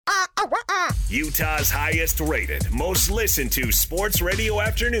Utah's highest rated, most listened to sports radio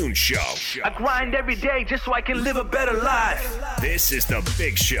afternoon show. I grind every day just so I can live a better life. This is The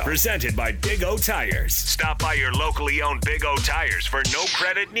Big Show, presented by Big O Tires. Stop by your locally owned Big O Tires for no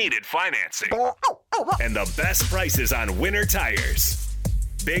credit needed financing and the best prices on winter tires.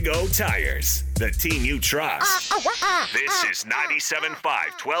 Big O Tires, the team you trust. This is 97.5,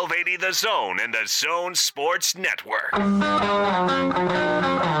 1280 The Zone and The Zone Sports Network.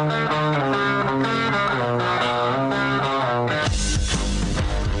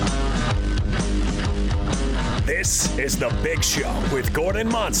 This is The Big Show with Gordon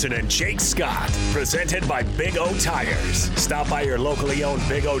Monson and Jake Scott, presented by Big O Tires. Stop by your locally owned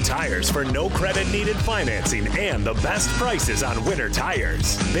Big O Tires for no credit needed financing and the best prices on winter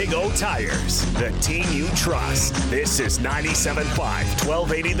tires. Big O Tires, the team you trust. This is 97.5,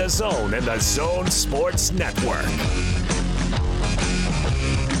 1280 The Zone and The Zone Sports Network.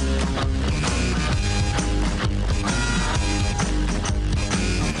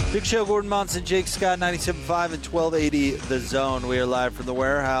 Big Show, Gordon Monson, Jake Scott, 97.5 and 1280 The Zone. We are live from the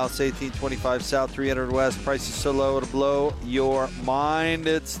warehouse, 1825 South, 300 West. Prices so low it'll blow your mind.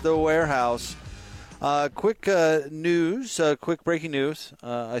 It's the warehouse. Quick news, quick breaking news,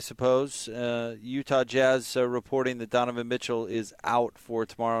 I suppose. Utah Jazz reporting that Donovan Mitchell is out for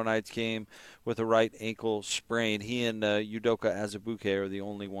tomorrow night's game with a right ankle sprain. He and Udoka Azubuike are the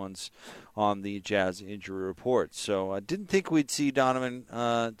only ones on the Jazz injury report. So I didn't think we'd see Donovan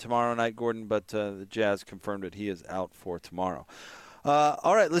tomorrow night, Gordon, but the Jazz confirmed that he is out for tomorrow.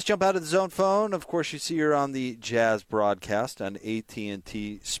 All right, let's jump out of the Zone phone. Of course, you see her on the Jazz broadcast on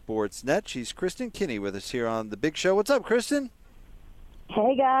AT&T Sportsnet. She's Kristen Kenney with us here on The Big Show. What's up, Kristen?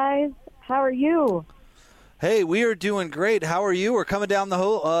 Hey, guys. How are you? Hey, we are doing great. How are you? We're coming down the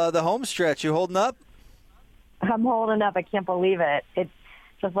home stretch. You holding up? I'm holding up. I can't believe it. It's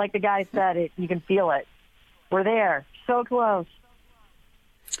just like the guy said. You can feel it. We're there. So close.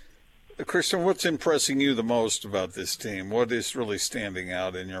 Kristen, what's impressing you the most about this team? What is really standing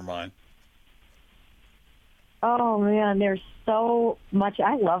out in your mind? Oh, man, there's so much.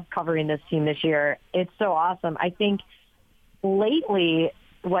 I love covering this team this year. It's so awesome. I think lately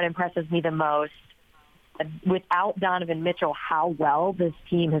what impresses me the most, without Donovan Mitchell, how well this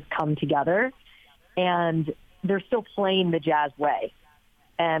team has come together. And they're still playing the Jazz way.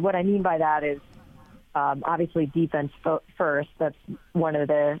 And what I mean by that is, obviously defense first. That's one of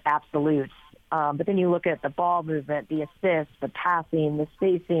the absolutes. But then you look at the ball movement, the assists, the passing, the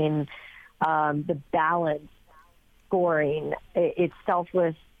spacing, the balance, scoring. It's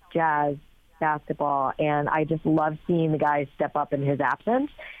selfless Jazz basketball, and I just love seeing the guys step up in his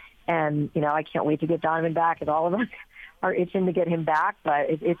absence. And, I can't wait to get Donovan back, as all of us are itching to get him back. But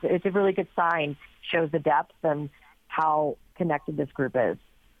it's a really good sign. Shows the depth and how connected this group is.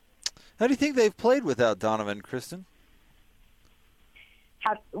 How do you think they've played without Donovan, Kristen?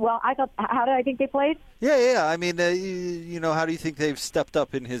 How did I think they played? Yeah. I mean, how do you think they've stepped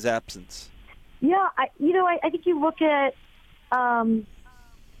up in his absence? Yeah, I think you look at, I'm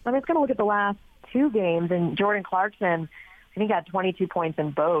just going to look at the last two games, and Jordan Clarkson, I think, had 22 points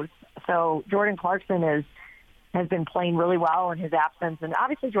in both. So Jordan Clarkson has been playing really well in his absence, and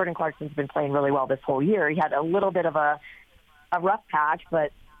obviously Jordan Clarkson's been playing really well this whole year. He had a little bit of a rough patch,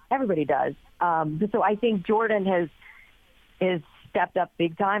 but everybody does. So I think Jordan has stepped up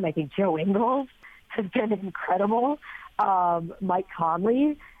big time. I think Joe Ingles has been incredible. Mike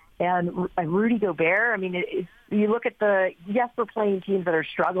Conley and Rudy Gobert. I mean, you look at yes, we're playing teams that are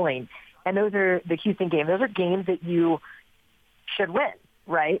struggling, and those are the Houston games. Those are games that you should win,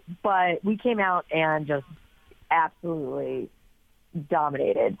 right? But we came out and just absolutely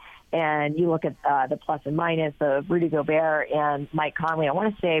dominated. And you look at the plus and minus of Rudy Gobert and Mike Conley. I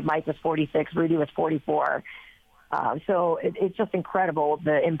want to say Mike was 46, Rudy was 44. So it's just incredible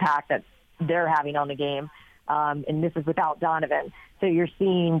the impact that they're having on the game. And this is without Donovan. So you're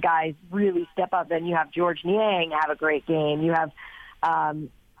seeing guys really step up. Then you have George Niang have a great game. You have,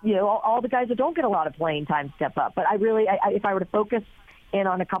 all the guys that don't get a lot of playing time step up. But if I were to focus in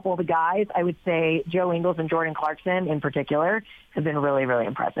on a couple of the guys, I would say Joe Ingles and Jordan Clarkson in particular have been really, really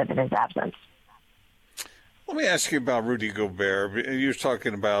impressive in his absence. Let me ask you about Rudy Gobert. You were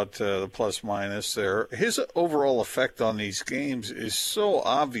talking about the plus-minus there. His overall effect on these games is so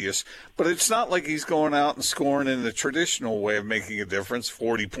obvious, but it's not like he's going out and scoring in the traditional way of making a difference,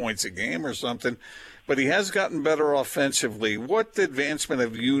 40 points a game or something, but he has gotten better offensively. What advancement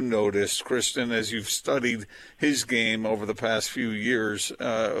have you noticed, Kristen, as you've studied his game over the past few years?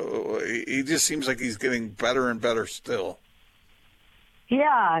 He just seems like he's getting better and better still.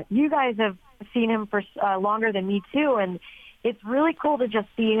 Yeah, you guys have seen him for longer than me too, and it's really cool to just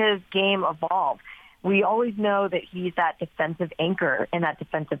see his game evolve. We always know that he's that defensive anchor and that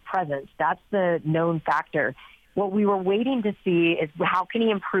defensive presence. That's the known factor. What we were waiting to see is how can he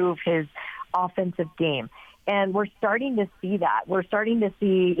improve his offensive game. And we're starting to see that. We're starting to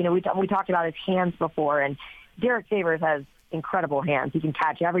see, we talked about his hands before, and Derek Favors has incredible hands. He can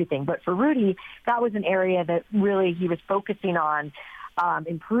catch everything. But for Rudy, that was an area that really he was focusing on,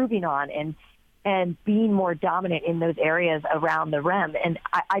 improving on, and being more dominant in those areas around the rim. And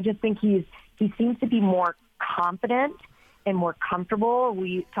I just think he seems to be more confident and more comfortable.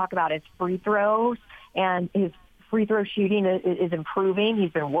 We talk about his free throws, and his free throw shooting is improving.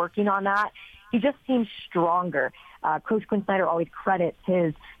 He's been working on that. He just seems stronger. Coach Quinn Snyder always credits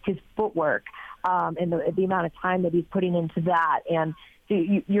his footwork and the amount of time that he's putting into that. And so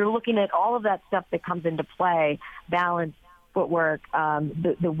you're looking at all of that stuff that comes into play, balance, footwork,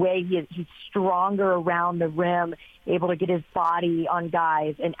 the way he's stronger around the rim, able to get his body on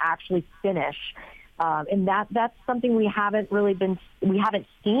guys and actually finish. And that's something we haven't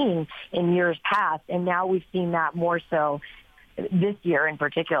seen in years past, and now we've seen that more so this year in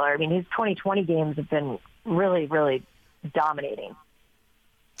particular. I mean, his 2020 games have been really, really dominating.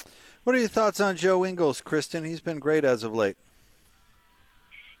 What are your thoughts on Joe Ingles, Kristen? He's been great as of late.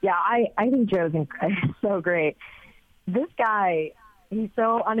 Yeah, I think Joe's so great. This guy, he's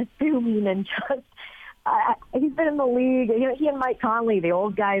so unassuming and just he's been in the league. He and Mike Conley, the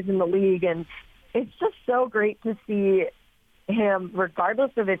old guys in the league, and it's just so great to see him,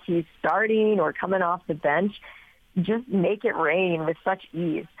 regardless of if he's starting or coming off the bench, just make it rain with such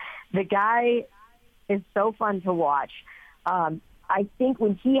ease. The guy is so fun to watch. I think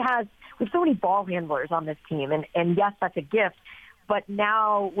we have so many ball handlers on this team, and yes, that's a gift. But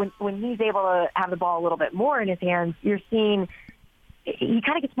now when he's able to have the ball a little bit more in his hands, you're seeing he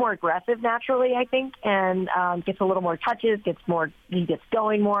kind of gets more aggressive naturally, I think, and gets a little more touches, he gets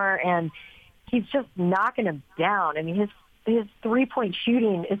going more, and he's just knocking him down. I mean, his three-point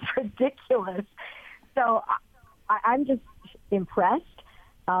shooting is ridiculous. So I'm just impressed.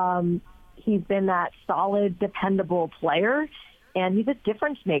 He's been that solid, dependable player, and he's a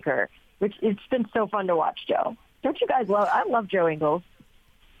difference maker, which it's been so fun to watch, Joe. Don't you guys love? I love Joe Ingles.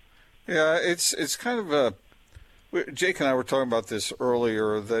 Yeah, it's kind of Jake and I were talking about this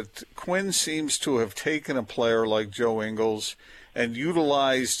earlier, that Quinn seems to have taken a player like Joe Ingles and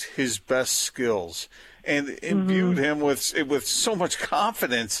utilized his best skills and imbued him with so much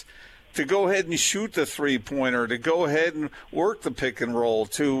confidence to go ahead and shoot the three-pointer, to go ahead and work the pick and roll,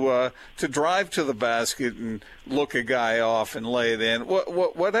 to drive to the basket and look a guy off and lay it in,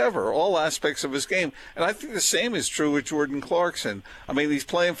 whatever, all aspects of his game. And I think the same is true with Jordan Clarkson. I mean, he's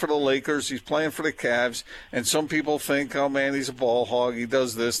playing for the Lakers, he's playing for the Cavs, and some people think, oh, man, he's a ball hog, he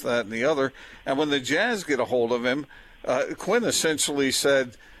does this, that, and the other. And when the Jazz get a hold of him, Quinn essentially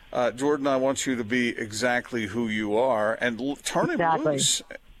said, Jordan, I want you to be exactly who you are, and turn him loose.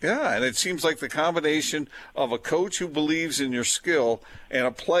 Yeah, and it seems like the combination of a coach who believes in your skill and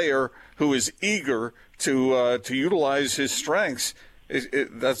a player who is eager to utilize his strengths,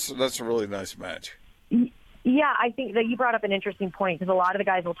 that's a really nice match. Yeah, I think that you brought up an interesting point, because a lot of the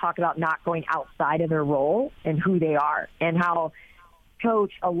guys will talk about not going outside of their role and who they are, and how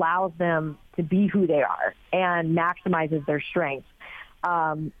coach allows them to be who they are and maximizes their strengths.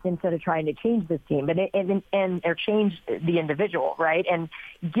 Instead of trying to change this team, or change the individual, right? And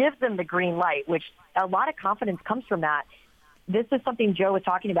give them the green light, which a lot of confidence comes from that. This is something Joe was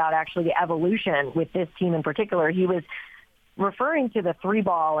talking about, actually, the evolution with this team in particular. He was referring to the three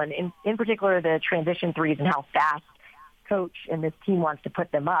ball and in particular the transition threes and how fast coach and this team wants to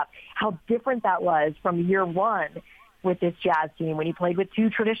put them up, how different that was from year one with this Jazz team when he played with two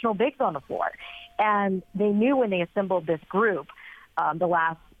traditional bigs on the floor. And they knew when they assembled this group the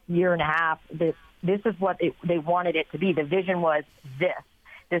last year and a half, this is what they wanted it to be. The vision was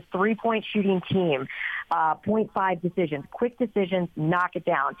this three-point shooting team, 0.5 decisions, quick decisions, knock it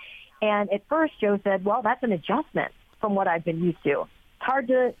down. And at first, Joe said, well, that's an adjustment from what I've been used to. It's hard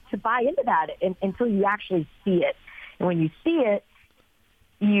to buy into that until you actually see it. And when you see it,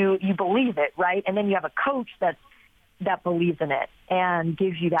 you believe it, right? And then you have a coach that believes in it and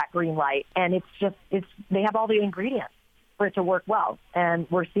gives you that green light. And they have all the ingredients for it to work well, and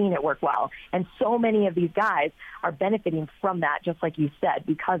we're seeing it work well. And so many of these guys are benefiting from that, just like you said,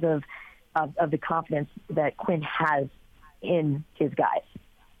 because of the confidence that Quinn has in his guys.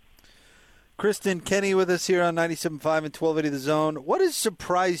 Kristen Kenney with us here on 97.5 and 1280 The Zone. What has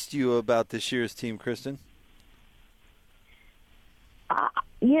surprised you about this year's team, Kristen?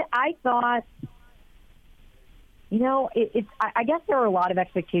 I thought, I guess there were a lot of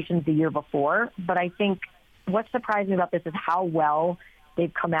expectations the year before, but I think what surprised me about this is how well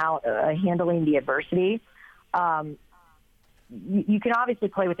they've come out handling the adversity. You can obviously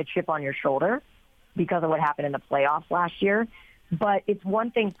play with a chip on your shoulder because of what happened in the playoffs last year, but it's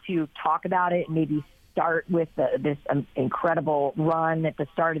one thing to talk about it and maybe start with this incredible run at the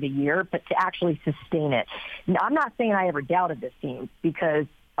start of the year, but to actually sustain it. Now, I'm not saying I ever doubted this team, because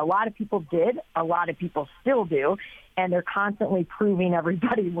a lot of people did, a lot of people still do, and they're constantly proving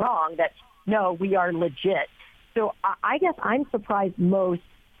everybody wrong that, no, we are legit. So I guess I'm surprised most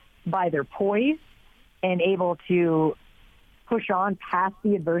by their poise and able to push on past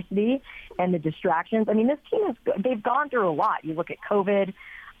the adversity and the distractions. I mean, this team they've gone through a lot. You look at COVID,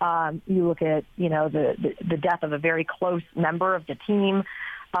 you look at, the death of a very close member of the team,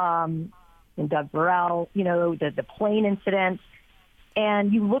 and Doug Burrell, the plane incident.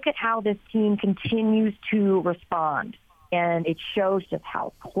 And you look at how this team continues to respond, and it shows just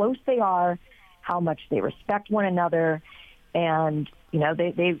how close they are, how much they respect one another, and,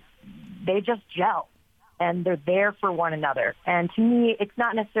 they just gel, and they're there for one another. And to me, it's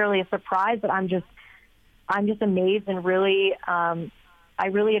not necessarily a surprise, but I'm just amazed and really, I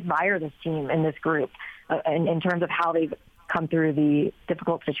really admire this team and this group in terms of how they've come through the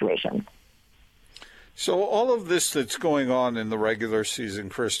difficult situations. So all of this that's going on in the regular season,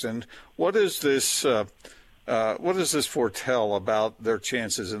 Kristen, what does this foretell about their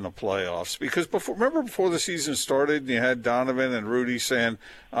chances in the playoffs? Because before the season started, you had Donovan and Rudy saying,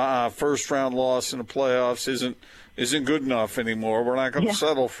 first round loss in the playoffs isn't good enough anymore. We're not going to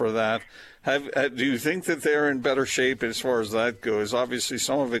settle for that. Do you think that they're in better shape as far as that goes? Obviously,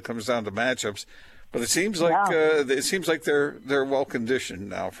 some of it comes down to matchups, but it seems like they're well conditioned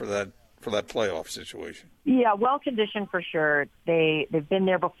now for that playoff situation. Yeah, well conditioned for sure. They've been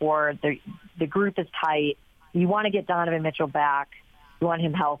there before. The group is tight. You want to get Donovan Mitchell back. You want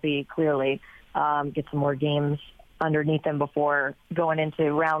him healthy, clearly. Get some more games underneath him before going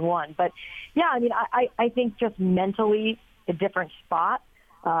into round one. But, yeah, I mean, I think just mentally a different spot,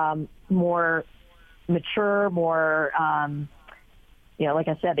 more mature, more, like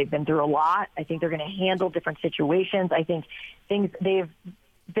I said, they've been through a lot. I think they're going to handle different situations. I think they've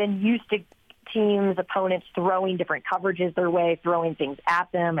been used to teams, opponents throwing different coverages their way, throwing things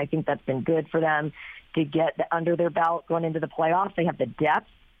at them. I think that's been good for them to get under their belt going into the playoffs. They have the depth.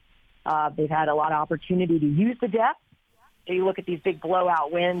 They've had a lot of opportunity to use the depth. So you look at these big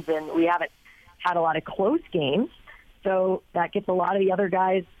blowout wins, and we haven't had a lot of close games. So that gets a lot of the other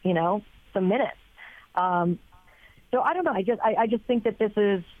guys, some minutes. So I don't know. I just think that this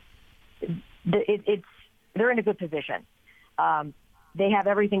is they're in a good position. They have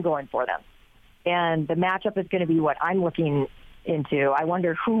everything going for them. And the matchup is going to be what I'm looking into. I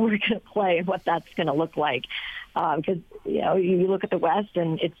wonder who we're going to play and what that's going to look like. Because, you look at the West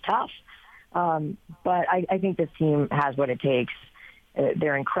and it's tough. But I think this team has what it takes.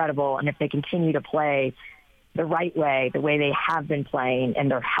 They're incredible. And if they continue to play the right way, the way they have been playing,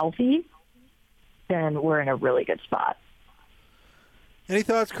 and they're healthy, then we're in a really good spot. Any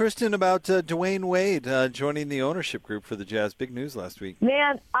thoughts, Kristen, about Dwayne Wade joining the ownership group for the Jazz? Big news last week.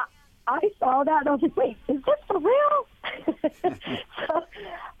 Man, I saw that and I was like, wait, is this for real? So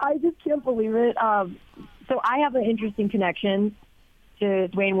I just can't believe it. So I have an interesting connection to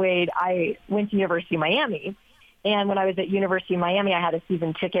Dwayne Wade. I went to University of Miami, and when I was at University of Miami, I had a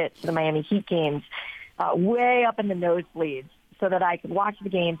season ticket to the Miami Heat games way up in the nosebleeds so that I could watch the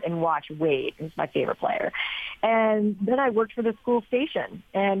games and watch Wade, who's my favorite player. And then I worked for the school station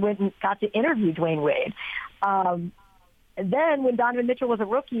and went and got to interview Dwayne Wade. And then when Donovan Mitchell was a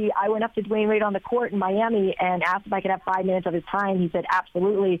rookie, I went up to Dwayne Wade on the court in Miami and asked if I could have 5 minutes of his time. He said,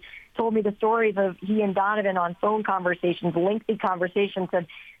 absolutely. Told me the stories of he and Donovan on phone conversations, lengthy conversations. Said,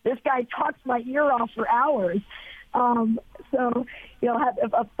 this guy talks my ear off for hours. So,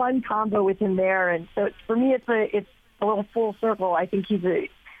 have a fun combo with him there. And so for me, it's a little full circle. I think he's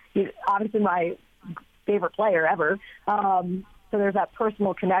obviously my favorite player ever. So there's that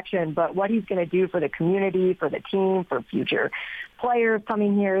personal connection, but what he's going to do for the community, for the team, for future players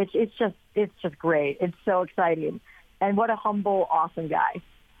coming here, it's just great. It's so exciting. And what a humble, awesome guy.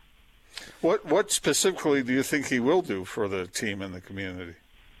 What specifically do you think he will do for the team and the community?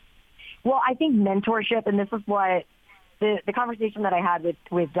 Well, I think mentorship, and this is what the conversation that I had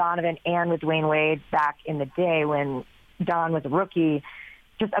with Donovan and with Dwayne Wade back in the day when Don was a rookie,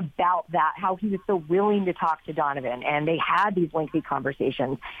 just about that, how he was so willing to talk to Donovan, and they had these lengthy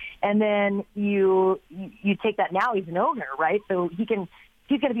conversations. And then you take that now, he's an owner, right? So he's going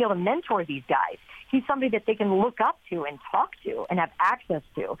to be able to mentor these guys. He's somebody that they can look up to and talk to and have access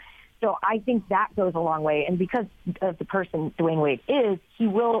to. So I think that goes a long way. And because of the person Dwayne Wade is, he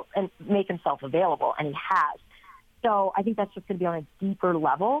will make himself available, and he has. So I think that's just going to be on a deeper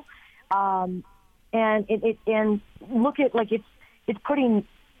level. And look at, like, it's putting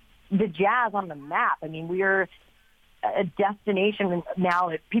the Jazz on the map. I mean, we are a destination now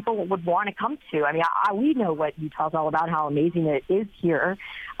that people would want to come to. I mean, we know what Utah's all about, how amazing it is here.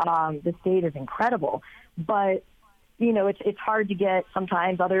 The state is incredible. But, you know, it's hard to get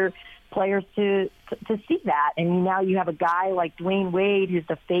sometimes other players to see that. And now you have a guy like Dwayne Wade who's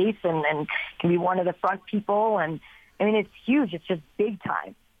the face and can be one of the front people. And, I mean, it's huge. It's just big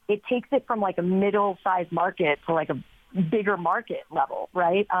time. It takes it from, like, a middle-sized market to, like, a bigger market level,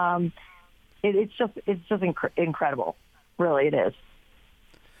 right? It's just incredible. Really, it is.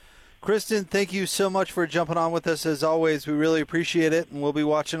 Kristen, thank you so much for jumping on with us as always. We really appreciate it, and we'll be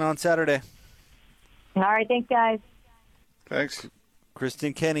watching on Saturday. All right, thanks, guys. Thanks.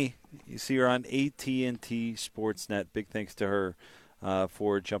 Kristen Kenney, you see her on AT&T Sportsnet. Big thanks to her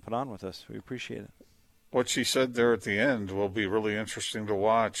for jumping on with us. We appreciate it. What she said there at the end will be really interesting to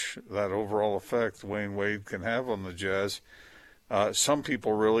watch, that overall effect Dwayne Wade can have on the Jazz. Some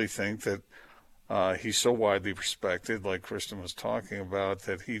people really think that he's so widely respected, like Kristen was talking about,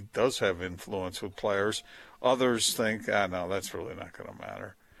 that he does have influence with players. Others think, no, that's really not going to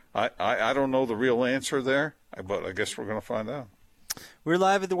matter. I don't know the real answer there, but I guess we're going to find out. We're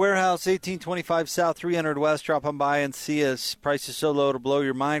live at the warehouse, 1825 South, 300 West. Drop on by and see us. Price is so low to blow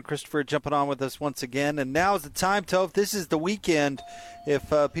your mind. Christopher jumping on with us once again. And now is the time, Toph. This is the weekend.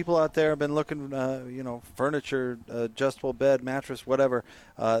 If people out there have been looking, furniture, adjustable bed, mattress, whatever,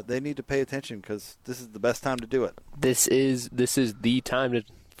 they need to pay attention because this is the best time to do it. This is the time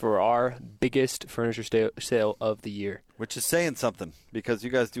for our biggest furniture sale of the year. Which is saying something because you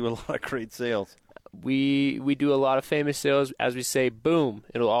guys do a lot of great sales. We do a lot of famous sales. As we say, boom,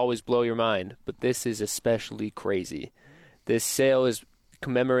 it'll always blow your mind. But this is especially crazy. This sale is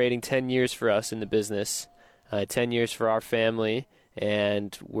commemorating 10 years for us in the business, 10 years for our family,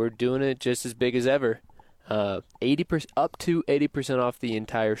 and we're doing it just as big as ever. 80% up to 80% off the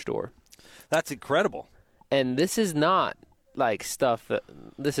entire store. That's incredible. And this is not like stuff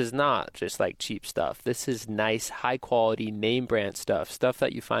this is not just like cheap stuff. This is nice, high quality, name brand stuff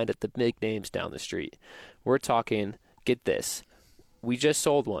that you find at the big names down the street. We're talking, get this, we just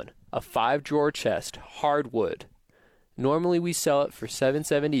sold one, a 5-drawer chest, hardwood. Normally we sell it for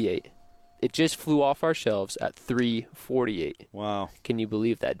 $778. It just flew off our shelves at $348. Wow. Can you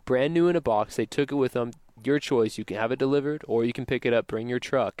believe that? Brand new in a box. They took it with them. Your choice. You can have it delivered or you can pick it up, bring your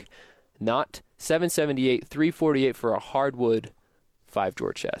truck. Not $778, $348 for a hardwood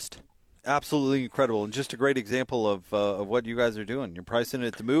 5-drawer chest. Absolutely incredible, and just a great example of what you guys are doing. You're pricing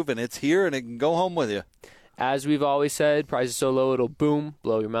it to move, and it's here, and it can go home with you. As we've always said, price is so low, it'll boom,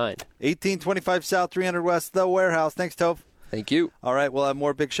 blow your mind. 1825 South, 300 West, The Warehouse. Thanks, Toph. Thank you. All right, we'll have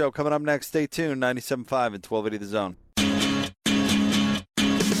more Big Show coming up next. Stay tuned, 97.5 and 1280 The Zone.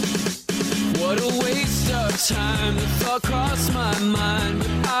 What a waste of time, the thought crossed my mind, but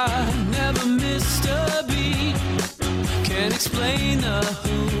I never missed a beat. Can't explain the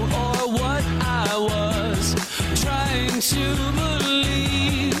who or what I was trying to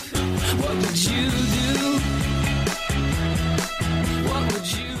believe. What would you do? What would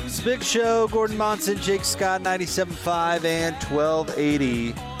you do? It's Big Show, Gordon Monson, Jake Scott, 97.5 and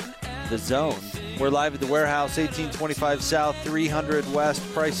 1280 The Zone. We're live at the warehouse, 1825 South, 300 West.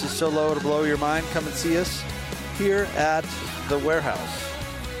 Price is so low to blow your mind. Come and see us here at the warehouse.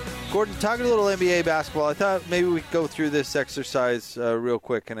 Gordon, talking a little NBA basketball, I thought maybe we could go through this exercise real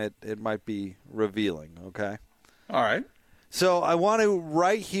quick, and it might be revealing, okay? All right. So I want to,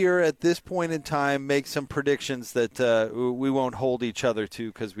 right here at this point in time, make some predictions that we won't hold each other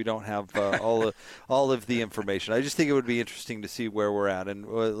to because we don't have all of the information. I just think it would be interesting to see where we're at, and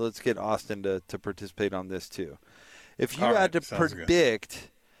let's get Austin to participate on this too. If you had to predict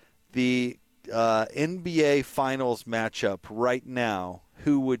the NBA Finals matchup right now,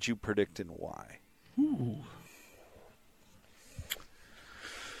 who would you predict and why? Ooh.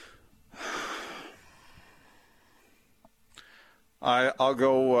 I'll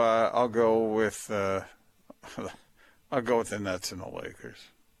go with the Nets and the Lakers.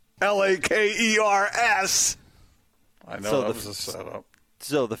 Lakers. I know that was a setup.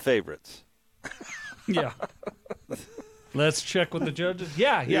 So the favorites. Yeah. Let's check with the judges.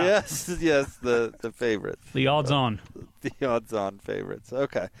 Yeah. Yes, the favorites. The odds-on. The odds-on favorites.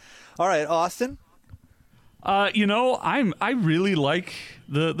 Okay. All right, Austin? I really like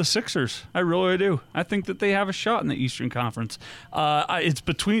the Sixers. I really do. I think that they have a shot in the Eastern Conference. For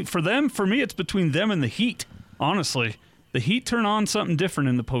me, it's between them and the Heat, honestly. The Heat turn on something different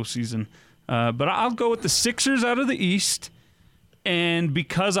in the postseason. But I'll go with the Sixers out of the East. And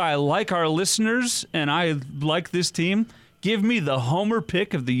because I like our listeners and I like this team, give me the homer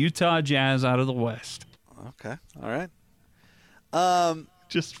pick of the Utah Jazz out of the West. Okay. All right.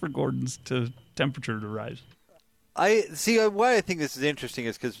 Just for Gordon's temperature to rise. I see why I think this is interesting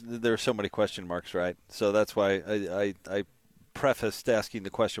is because there are so many question marks, right? So that's why I prefaced asking the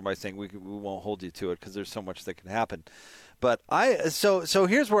question by saying we won't hold you to it because there's so much that can happen. But so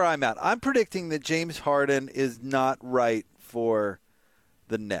here's where I'm at. I'm predicting that James Harden is not right for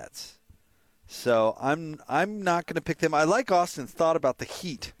the Nets. So I'm not going to pick them. I like Austin's thought about the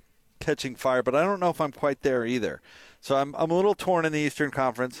Heat catching fire, but I don't know if I'm quite there either. So I'm a little torn in the Eastern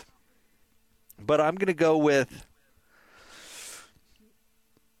Conference. But I'm going to go with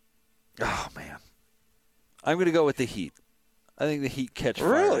I'm going to go with the Heat. I think the Heat catch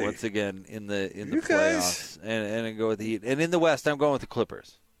fire once again in the playoffs, and I go with the Heat. And in the West, I'm going with the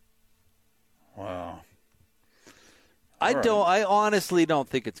Clippers. Wow. I honestly don't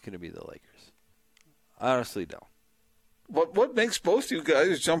think it's going to be the Lakers. I honestly don't. What makes both you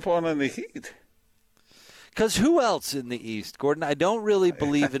guys jump on the Heat? Because who else in the East, Gordon? I don't really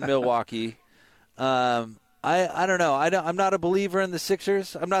believe in Milwaukee. I don't know. I'm not a believer in the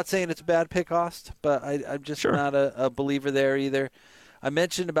Sixers. I'm not saying it's a bad pick, Ost, but I'm just not a believer there either. I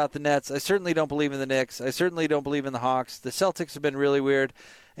mentioned about the Nets. I certainly don't believe in the Knicks. I certainly don't believe in the Hawks. The Celtics have been really weird.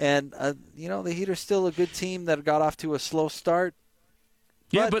 And, the Heat are still a good team that got off to a slow start.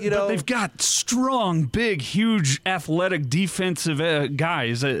 Yeah, but they've got strong, big, huge, athletic, defensive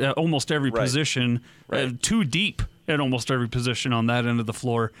guys at almost every position, too deep at almost every position on that end of the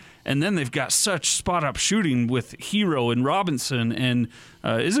floor. And then they've got such spot-up shooting with Hero and Robinson. And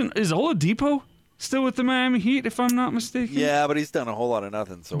is Oladipo still with the Miami Heat, if I'm not mistaken? Yeah, but he's done a whole lot of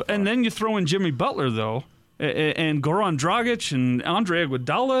nothing so far. And then you throw in Jimmy Butler, though, and Goran Dragic and Andre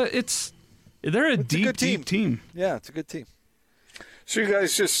Iguodala. They're a deep team. Yeah, it's a good team. So you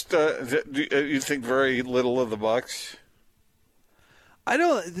guys just you think very little of the Bucks? I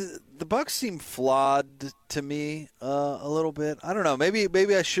don't. The Bucks seem flawed to me a little bit. I don't know.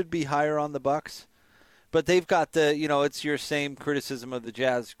 Maybe I should be higher on the Bucks, but they've got it's your same criticism of the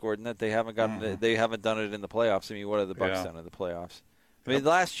Jazz, Gordon, that they haven't gotten they haven't done it in the playoffs. I mean, what have the Bucks done in the playoffs? I mean,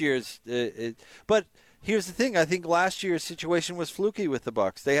 last year's. But here's the thing. I think last year's situation was fluky with the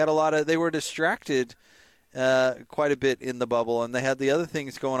Bucks. They had they were distracted quite a bit in the bubble, and they had the other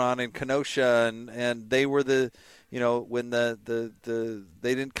things going on in Kenosha, and they were when they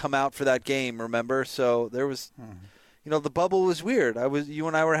didn't come out for that game, remember? So there was, the bubble was weird. You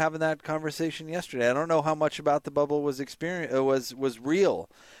and I were having that conversation yesterday. I don't know how much about the bubble was real,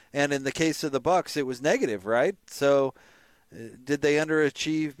 and in the case of the Bucks, it was negative, right? So did they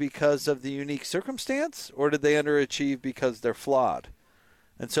underachieve because of the unique circumstance, or did they underachieve because they're flawed?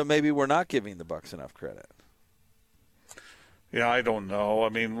 And so maybe we're not giving the Bucks enough credit. Yeah, I don't know. I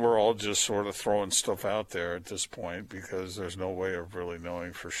mean, we're all just sort of throwing stuff out there at this point because there's no way of really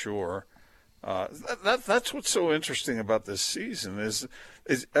knowing for sure. That's what's so interesting about this season is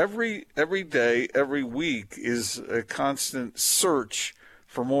every day, every week is a constant search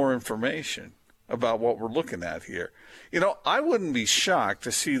for more information about what we're looking at here. I wouldn't be shocked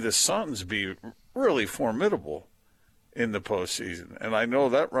to see the Suns be really formidable in the postseason, and I know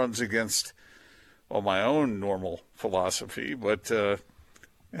that runs against my own normal philosophy, but who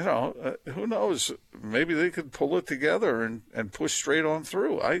knows? Maybe they could pull it together and push straight on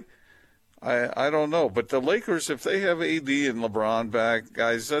through. I don't know, but the Lakers, if they have AD and LeBron back,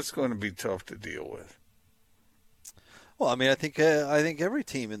 guys, that's going to be tough to deal with. Well, I mean, I think every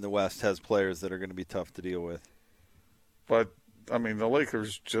team in the West has players that are going to be tough to deal with. But I mean, the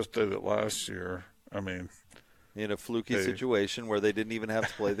Lakers just did it last year. I mean, in a fluky situation where they didn't even have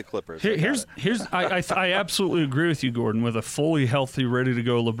to play the Clippers. I absolutely agree with you, Gordon, with a fully healthy, ready to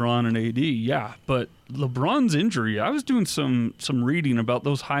go LeBron and AD. Yeah, but LeBron's injury, I was doing some reading about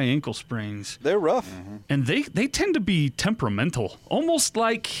those high ankle sprains. They're rough. And they tend to be temperamental, almost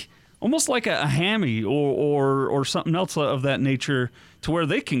like a hammy or something else of that nature, to where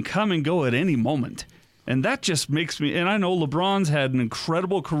they can come and go at any moment. And that just makes me – and I know LeBron's had an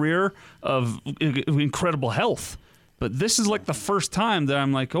incredible career of incredible health, but this is like the first time that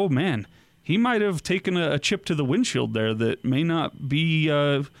I'm like, oh, man, he might have taken a chip to the windshield there that may not be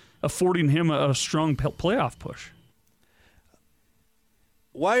affording him a strong playoff push.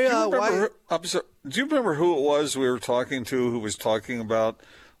 Do you remember who it was we were talking to who was talking about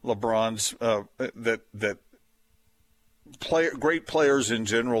LeBron's that great players in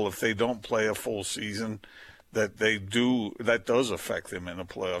general, if they don't play a full season, that does affect them in the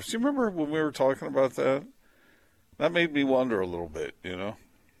playoffs? Do you remember when we were talking about that? That made me wonder a little bit,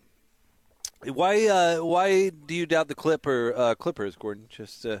 Why do you doubt the Clippers, Gordon?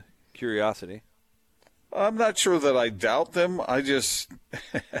 Just curiosity. I'm not sure that I doubt them. I just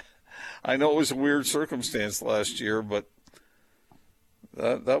I know it was a weird circumstance last year, but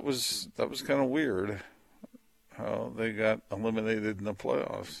that was kind of weird how they got eliminated in the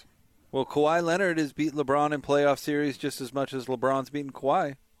playoffs. Well, Kawhi Leonard has beat LeBron in playoff series just as much as LeBron's beaten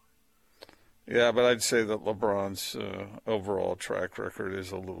Kawhi. Yeah, but I'd say that LeBron's overall track record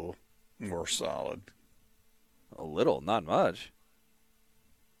is a little more solid. A little, not much.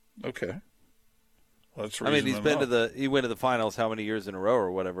 Okay. Well, that's I mean, enough. he went to the finals how many years in a row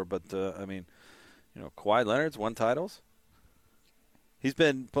or whatever, but Kawhi Leonard's won titles. He's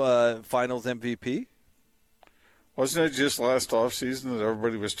been finals MVP. Wasn't it just last offseason that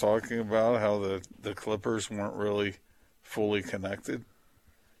everybody was talking about how the Clippers weren't really fully connected?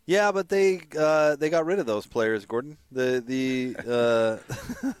 Yeah, but they got rid of those players, Gordon. The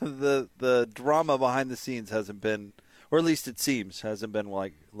the drama behind the scenes hasn't been, or at least it seems, hasn't been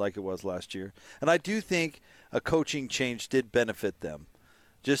like it was last year. And I do think a coaching change did benefit them.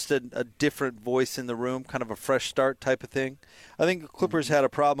 Just a different voice in the room, kind of a fresh start type of thing. I think the Clippers had a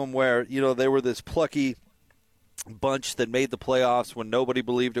problem where, they were this plucky bunch that made the playoffs when nobody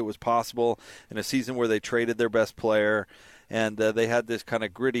believed it was possible in a season where they traded their best player. And they had this kind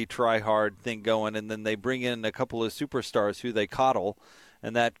of gritty, try-hard thing going, and then they bring in a couple of superstars who they coddle,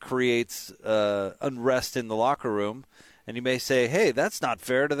 and that creates unrest in the locker room. And you may say, hey, that's not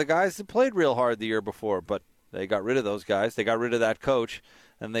fair to the guys that played real hard the year before. But they got rid of those guys. They got rid of that coach,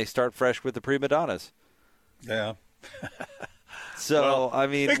 and they start fresh with the prima donnas. Yeah. So, well, I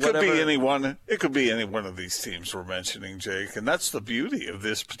mean, it could be anyone. It could be any one of these teams we're mentioning, Jake, and that's the beauty of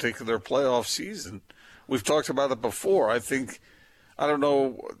this particular playoff season. We've talked about it before. I don't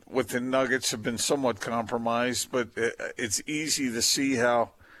know what the Nuggets have been somewhat compromised, but it's easy to see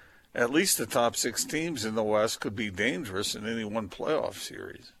how at least the top 6 teams in the West could be dangerous in any one playoff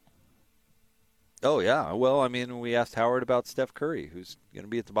series. Oh, yeah. Well, I mean, we asked Howard about Steph Curry, who's going to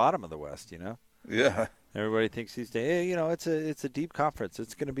be at the bottom of the West, Yeah. Everybody thinks he's, it's a deep conference.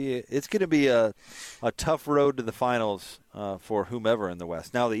 It's going to be a tough road to the finals for whomever in the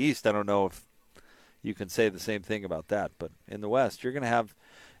West. Now the East, I don't know if you can say the same thing about that, but in the West, you're going to have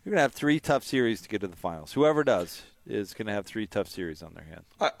 3 tough series to get to the finals. Whoever does is going to have 3 tough series on their hands.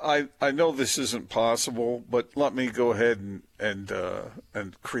 I know this isn't possible, but let me go ahead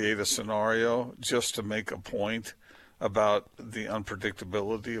and create a scenario just to make a point about the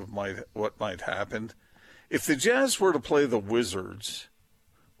unpredictability of what might happen. If the Jazz were to play the Wizards,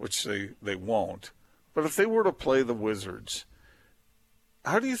 which they won't, but if they were to play the Wizards,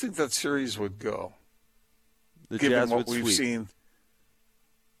 how do you think that series would go? Given Jazz what would we've sweep. seen.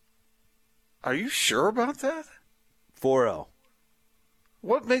 Are you sure about that? 4-0.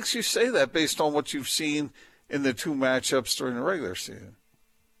 What makes you say that based on what you've seen in the 2 matchups during the regular season?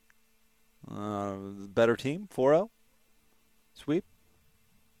 Better team, 4-0. Sweep.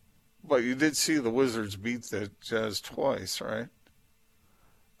 But you did see the Wizards beat the Jazz twice, right?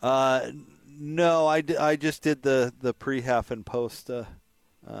 No, I just did the pre-half and post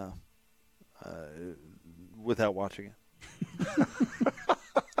without watching it.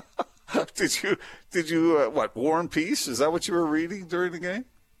 Did you War and Peace? Is that what you were reading during the game?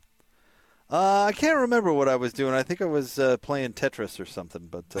 I can't remember what I was doing. I think I was playing Tetris or something,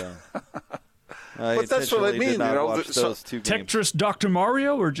 but but that's what I mean. Did not watch those 2 games. Tetris Dr.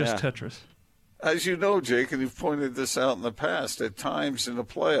 Mario or just Yeah. Tetris? As you know, Jake, and you've pointed this out in the past, at times in the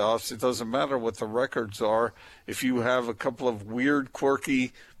playoffs, it doesn't matter what the records are. If you have a couple of weird,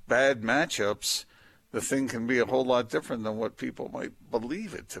 quirky, bad matchups, the thing can be a whole lot different than what people might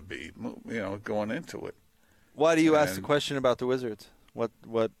believe it to be, going into it. Why do you ask the question about the Wizards? What?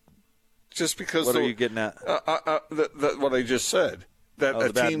 Just because. What are you getting at? What I just said. That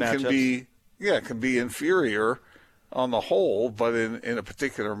a team can be inferior on the whole, but in a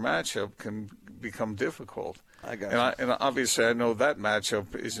particular matchup can become difficult. I got you. And obviously I know that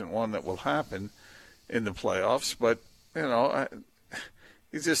matchup isn't one that will happen in the playoffs, but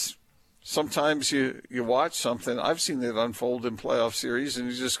you just sometimes you watch something. I've seen it unfold in playoff series,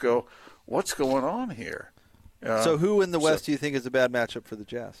 and you just go, "What's going on here?" So who in the West do you think is a bad matchup for the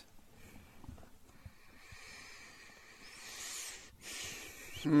Jazz?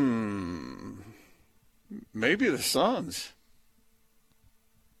 Maybe the Suns.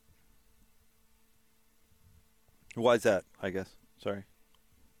 Why is that, I guess? Sorry.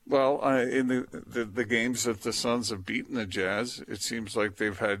 Well, in the games that the Suns have beaten the Jazz, it seems like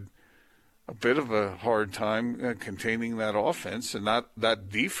they've had a bit of a hard time containing that offense, and that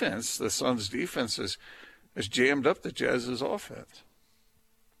defense. The Suns' defense has jammed up the Jazz's offense.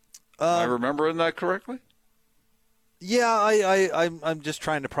 Am I remembering that correctly? Yeah, I'm just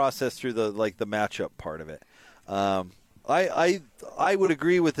trying to process through the matchup part of it. I would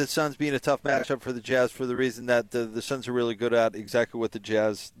agree with the Suns being a tough matchup for the Jazz for the reason that the Suns are really good at exactly what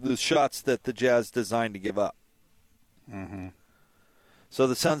the shots that the Jazz designed to give up. Mm-hmm. So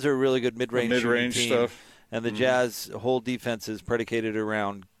the Suns are a really good mid-range team, stuff, and the Jazz whole defense is predicated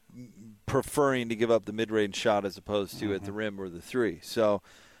around preferring to give up the mid-range shot as opposed to at the rim or the three. So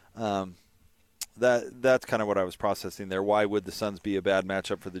that's kind of what I was processing there. Why would the Suns be a bad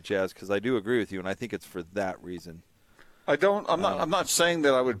matchup for the Jazz? Because I do agree with you, and I think it's for that reason. I'm not saying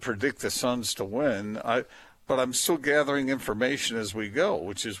that I would predict the Suns to win. But I'm still gathering information as we go,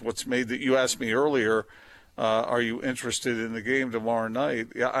 which is what's made that. You asked me earlier, are you interested in the game tomorrow night?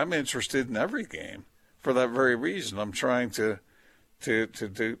 Yeah, I'm interested in every game for that very reason. I'm trying to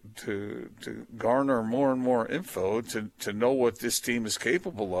garner more and more info to know what this team is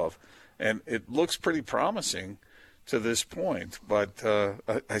capable of, and it looks pretty promising to this point. But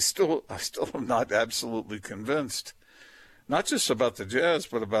I still am not absolutely convinced. Not just about the Jazz,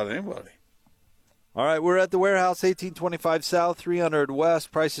 but about anybody. All right, we're at the Warehouse, 1825 South, 300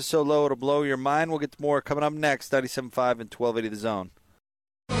 West. Price is so low it'll blow your mind. We'll get to more coming up next, 97.5 and 1280 The Zone.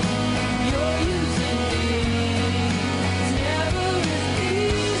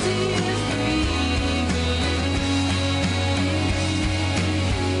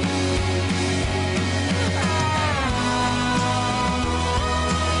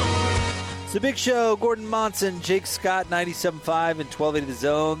 It's a big show. Gordon Monson, Jake Scott, 97.5 and 1280 The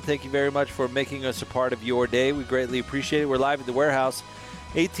Zone. Thank you very much for making us a part of your day. We greatly appreciate it. We're live at the Warehouse,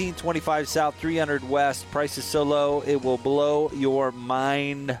 1825 South, 300 West. Price is so low, it will blow your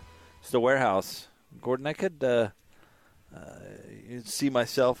mind. It's the Warehouse. Gordon, I could see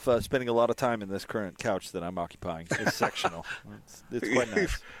myself spending a lot of time in this current couch that I'm occupying. It's sectional. It's quite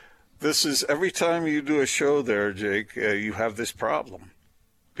nice. This is every time you do a show there, Jake, you have this problem.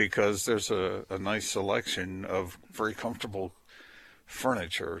 Because there's a nice selection of very comfortable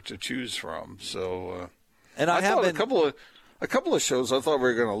furniture to choose from. So, and I thought a couple of shows I thought we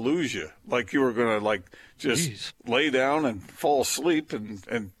were going to lose you, like you were going to just lay down and fall asleep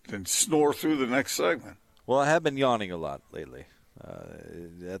and snore through the next segment. Well, I have been yawning a lot lately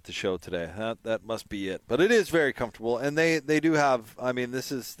at the show today. That must be it. But it is very comfortable, and they do have. I mean,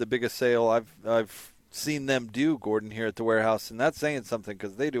 this is the biggest sale I've seen them do, Gordon, here at the Warehouse, and that's saying something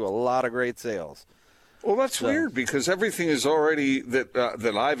because they do a lot of great sales. Well, that's weird because everything is already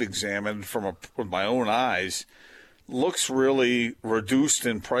that I've examined with my own eyes looks really reduced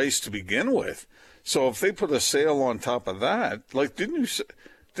in price to begin with. So if they put a sale on top of that,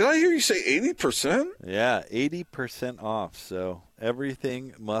 did I hear you say 80%? Yeah, 80% off. So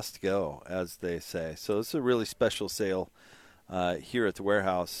everything must go, as they say. So this is a really special sale. Here at the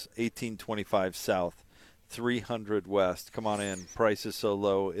Warehouse, 1825 South, 300 West. Come on in. Price is so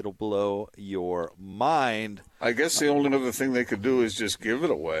low, it'll blow your mind. I guess the only other thing they could do is just give it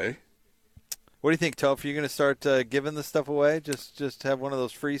away. What do you think, Toph? Are you going to start giving this stuff away? Just have one of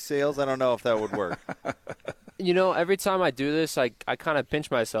those free sales? I don't know if that would work. You know, every time I do this, I kind of pinch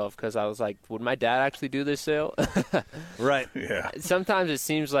myself because I was like, would my dad actually do this sale? Right. Yeah. Sometimes it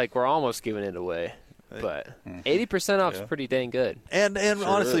seems like we're almost giving it away. But 80% off is pretty dang good. And sure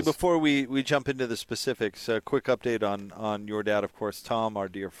honestly, is. before we jump into the specifics, a quick update on your dad, of course, Tom, our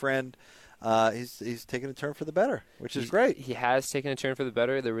dear friend. He's taken a turn for the better, which is great. He has taken a turn for the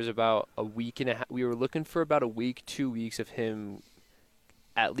better. There was about a week and a half. We were looking for about a week, 2 weeks of him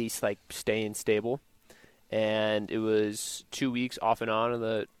at least staying stable. And it was 2 weeks off and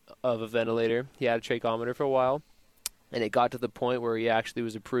on of a ventilator. He had a tracheometer for a while. And it got to the point where he actually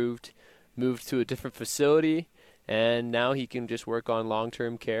was approved, moved to a different facility, and now he can just work on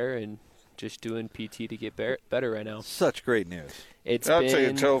long-term care and just doing PT to get better right now. Such great news. I'll tell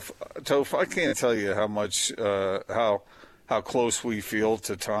you, Toph, I can't tell you how much, how close we feel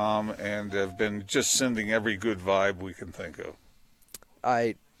to Tom and have been just sending every good vibe we can think of.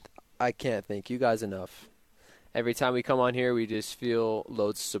 I can't thank you guys enough. Every time we come on here, we just feel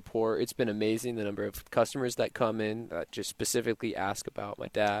loads of support. It's been amazing, the number of customers that come in that just specifically ask about my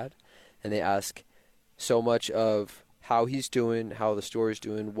dad. And they ask so much of how he's doing, how the store is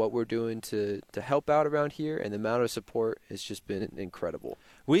doing, what we're doing to help out around here, and the amount of support has just been incredible.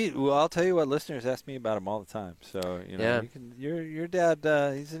 I'll tell you what, listeners ask me about him all the time. So your dad,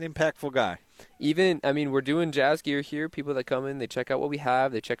 he's an impactful guy. We're doing jazz gear here. People that come in, they check out what we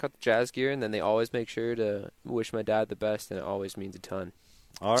have, they check out the jazz gear, and then they always make sure to wish my dad the best, and it always means a ton.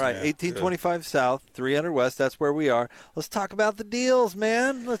 All right, 1825 South, 300 West. That's where we are. Let's talk about the deals,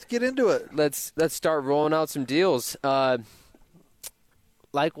 man. Let's get into it. Let's start rolling out some deals.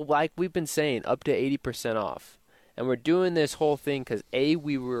 Like we've been saying, up to 80% off. And we're doing this whole thing because, A,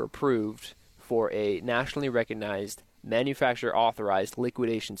 we were approved for a nationally recognized, manufacturer-authorized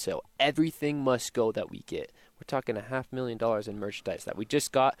liquidation sale. Everything must go that we get. We're talking $500,000 in merchandise that we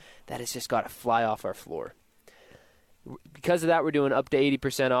just got that has just got to fly off our floor. Because of that, we're doing up to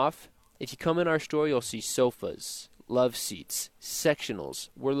 80% off. If you come in our store, you'll see sofas, love seats, sectionals.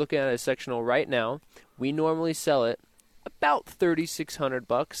 We're looking at a sectional right now. We normally sell it about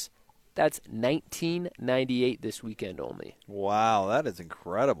 $3,600. That's $19.98 this weekend only. Wow, that is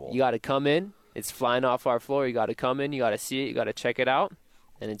incredible. You got to come in. It's flying off our floor. You got to come in. You got to see it. You got to check it out,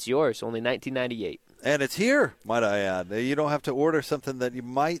 and it's yours. Only $19.98. And it's here, might I add. You don't have to order something that you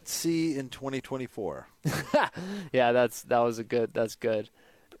might see in 2024. Yeah, that's good.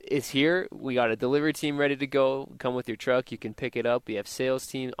 It's here. We got a delivery team ready to go. Come with your truck. You can pick it up. We have sales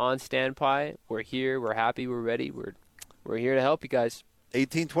team on standby. We're here. We're happy. We're ready. We're here to help you guys.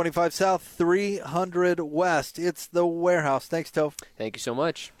 1825 South, 300 West. It's the warehouse. Thanks, Toph. Thank you so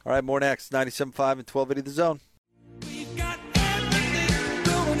much. All right, more next. 97.5 and 1280 The Zone. We've got everything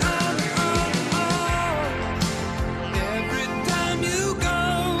going on. Every time you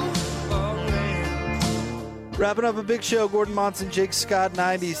go away. Wrapping up a big show. Gordon Monson, Jake Scott,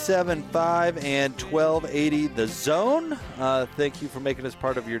 97.5 and 1280 The Zone. Thank you for making us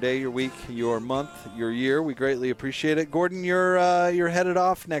part of your day, your week, your month, your year. We greatly appreciate it. Gordon, you're headed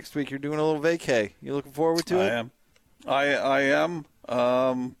off next week. You're doing a little vacay. You looking forward to it? I am.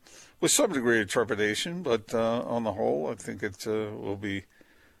 With some degree of trepidation, but on the whole, I think it will be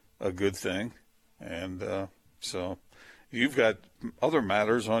a good thing. And so you've got other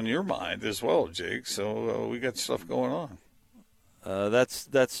matters on your mind as well, Jake. So we got stuff going on.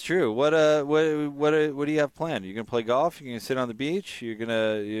 That's true. What do you have planned? You gonna play golf? You gonna sit on the beach? What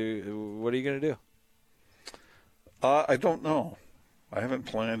are you gonna do? I don't know. I haven't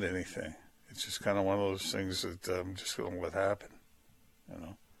planned anything. It's just kind of one of those things that I'm just going to let happen. You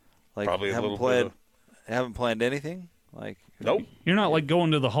know, like probably a little bit. Haven't planned anything. Like nope. You're not like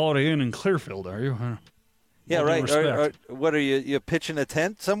going to the Holiday Inn in Clearfield, are you? Huh? Yeah, right. What are you? You pitching a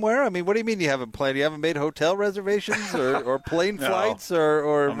tent somewhere? I mean, what do you mean you haven't planned? You haven't made hotel reservations or plane flights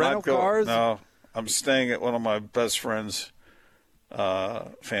or rental cars? No, I'm staying at one of my best friend's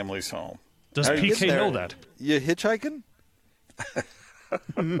family's home. Does PK know that? You hitchhiking?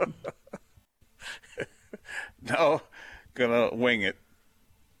 No, gonna wing it.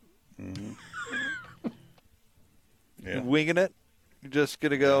 Mm-hmm. Yeah. Winging it? You're just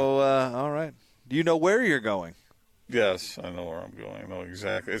gonna go. All right. Do you know where you're going? Yes, I know where I'm going. I know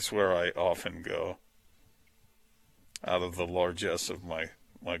exactly. It's where I often go. Out of the largesse of my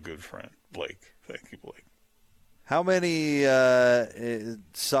good friend Blake. Thank you, Blake. How many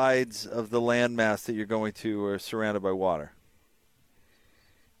sides of the landmass that you're going to are surrounded by water?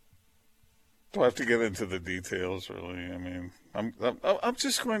 Do I have to get into the details? Really, I mean, I'm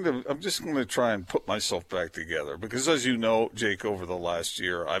just going to try and put myself back together because, as you know, Jake, over the last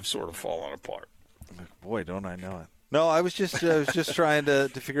year, I've sort of fallen apart. Boy, don't I know it. No, I was just trying to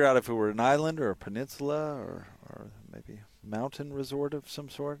figure out if it were an island or a peninsula or maybe a mountain resort of some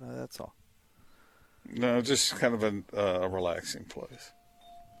sort. That's all. No, just kind of a relaxing place.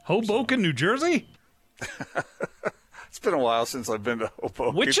 Hoboken, New Jersey? It's been a while since I've been to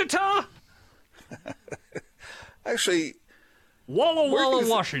Hoboken. Wichita? Actually, Walla Walla,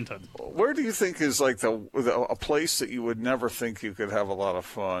 Washington. Where do you think is like a place that you would never think you could have a lot of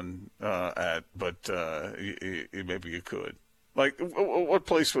fun at, but maybe you could? Like, what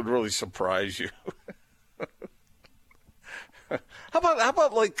place would really surprise you? How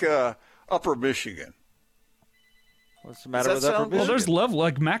about like Upper Michigan? What's the matter with Upper Michigan? Well, there's love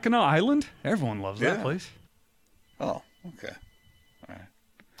like Mackinac Island. Everyone loves that place. Oh, okay. All right.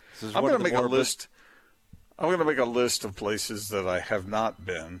 I'm going to make a list. I'm going to make a list of places that I have not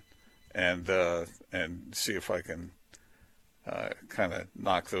been, and see if I can kind of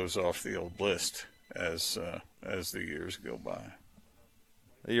knock those off the old list as the years go by.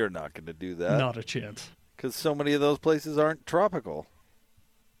 You're not going to do that. Not a chance. Because so many of those places aren't tropical.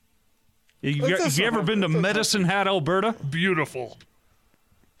 Have you ever been to Medicine Hat, Alberta? Beautiful.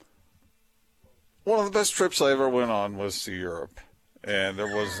 One of the best trips I ever went on was to Europe. And there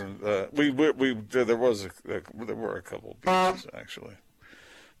wasn't. There were a couple of beaches actually,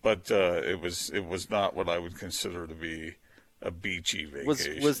 but it was not what I would consider to be a beachy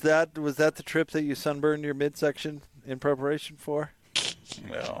vacation. Was that the trip that you sunburned your midsection in preparation for?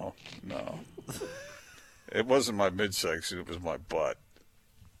 No, it wasn't my midsection. It was my butt.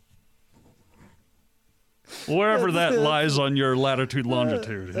 Wherever that lies on your latitude,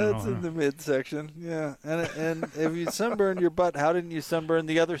 longitude. That's in the midsection, yeah. And if you sunburn your butt, how didn't you sunburn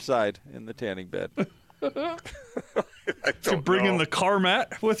the other side in the tanning bed? You bring in the car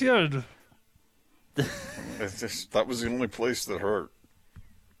mat with you? That was the only place that hurt.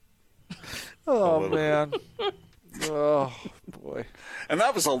 Oh, man. Oh, boy. And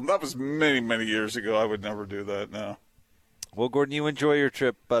that was many, many years ago. I would never do that now. Well, Gordon, you enjoy your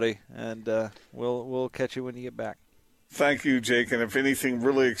trip, buddy, and we'll catch you when you get back. Thank you, Jake. And if anything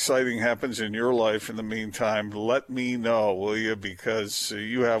really exciting happens in your life in the meantime, let me know, will you? Because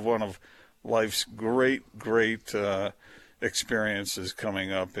you have one of life's great experiences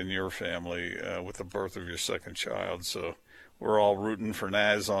coming up in your family with the birth of your second child. So we're all rooting for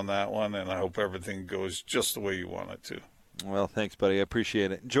Naz on that one, and I hope everything goes just the way you want it to. Well, thanks, buddy. I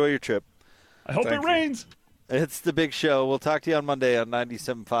appreciate it. Enjoy your trip. I hope it rains. It's the big show. We'll talk to you on Monday on 97.5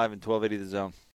 and 1280 The Zone.